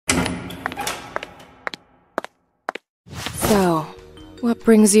So, what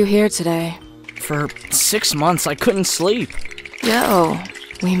brings you here today? For 6 months, I couldn't sleep. Yo,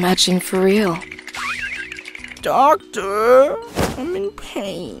 we matching for real. Doctor, I'm in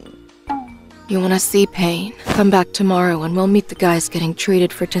pain. You wanna see pain? Come back tomorrow and we'll meet the guys getting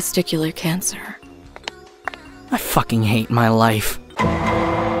treated for testicular cancer. I fucking hate my life.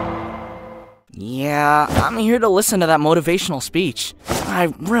 Yeah, I'm here to listen to that motivational speech.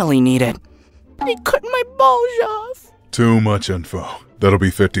 I really need it. They cut my balls off. Too much info. That'll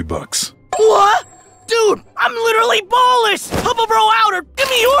be $50. What? Dude, I'm literally ballless! Help a bro out or give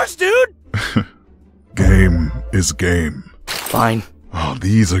me yours, dude! Game is game. Fine. Oh,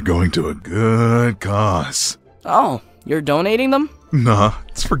 these are going to a good cause. Oh, you're donating them? Nah,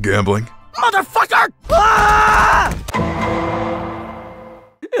 it's for gambling. Motherfucker! Ah!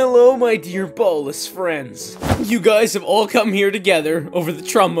 Hello, my dear ballless friends. You guys have all come here together over the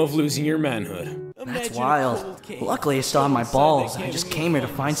trauma of losing your manhood. That's wild. Luckily, I still have my balls. I just came here to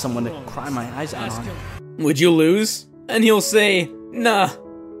find someone to cry my eyes out on. Would you lose? And he'll say, nah,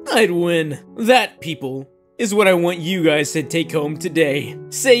 I'd win. That, people, is what I want you guys to take home today.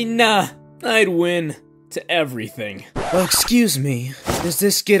 Say, nah, I'd win to everything. Excuse me, does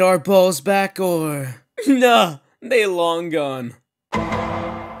this get our balls back or? Nah, they long gone.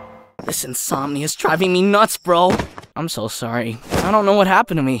 This insomnia is driving me nuts, bro. I'm so sorry. I don't know what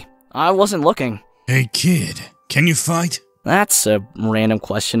happened to me. I wasn't looking. Hey kid, can you fight? That's a random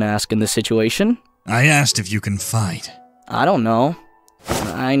question to ask in this situation. I asked if you can fight. I don't know.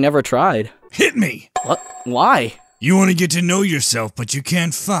 I never tried. Hit me! What? Why? You want to get to know yourself, but you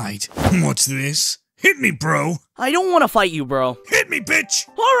can't fight. What's this? Hit me, bro! I don't want to fight you, bro. Hit me, bitch!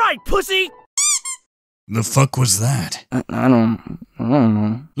 Alright, pussy! The fuck was that? I don't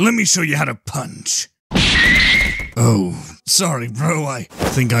know. Let me show you how to punch. Oh, sorry, bro. I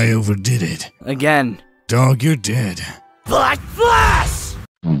think I overdid it. Again. Dog, you're dead. Black Flash!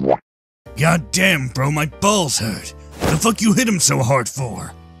 Goddamn, bro, my balls hurt. The fuck you hit him so hard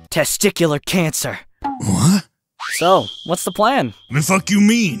for? Testicular cancer. What? So, what's the plan? The fuck you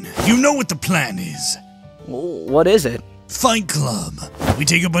mean? You know what the plan is. What is it? Fight Club. We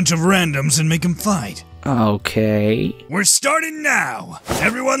take a bunch of randoms and make them fight. Okay. We're starting now.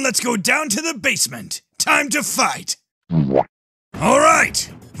 Everyone, let's go down to the basement. Time to fight.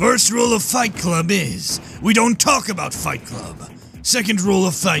 Alright. First rule of Fight Club is, we don't talk about Fight Club. Second rule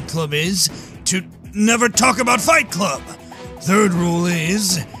of Fight Club is, to never talk about Fight Club. Third rule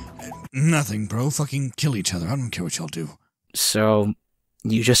is, nothing, bro. Fucking kill each other. I don't care what y'all do. So,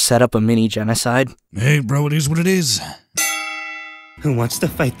 you just set up a mini genocide? Hey, bro, it is what it is. Who wants to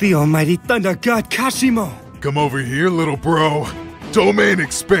fight the almighty thunder god Kashimo? Come over here, little bro. Domain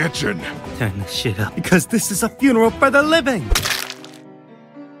expansion. Turn this shit up, because this is a funeral for the living.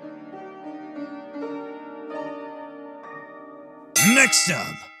 Next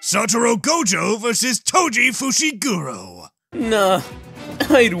up, Satoru Gojo versus Toji Fushiguro. Nah,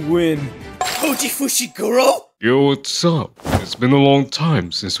 I'd win. Toji Fushiguro? Yo, what's up? It's been a long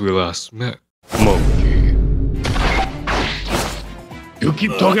time since we last met, monkey. You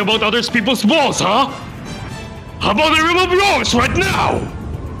keep talking about other people's balls, huh? How about I remove yours right now?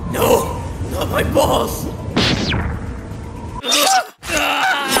 No, not my balls.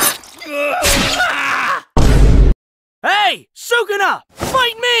 Hey! Sukuna!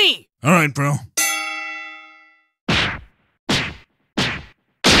 Fight me! Alright, bro.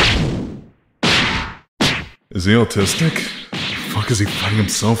 Is he autistic? The fuck is he fighting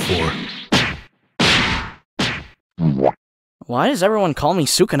himself for? Why does everyone call me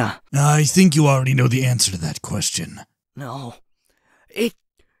Sukuna? I think you already know the answer to that question. No. It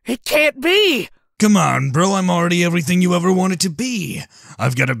can't be! Come on, bro, I'm already everything you ever wanted to be.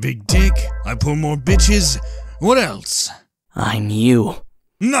 I've got a big dick, I pull more bitches. What else? I'm you.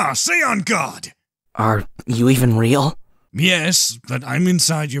 Nah, say on God! Are you even real? Yes, but I'm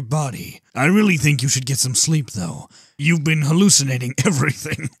inside your body. I really think you should get some sleep, though. You've been hallucinating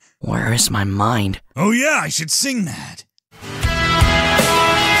everything. Where is my mind? Oh yeah, I should sing that.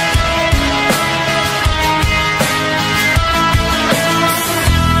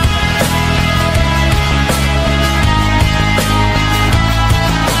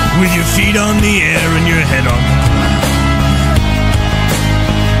 With your feet on the air and your head on the ground.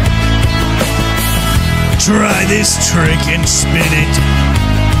 Try this trick and spin it.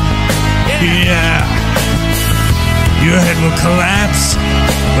 Yeah. Your head will collapse,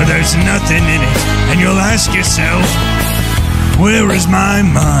 but there's nothing in it. And you'll ask yourself, where is my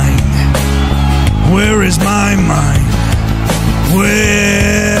mind? Where is my mind?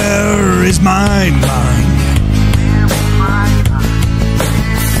 Where is my mind?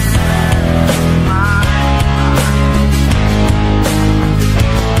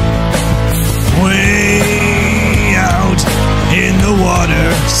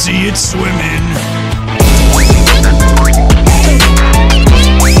 see it swimming.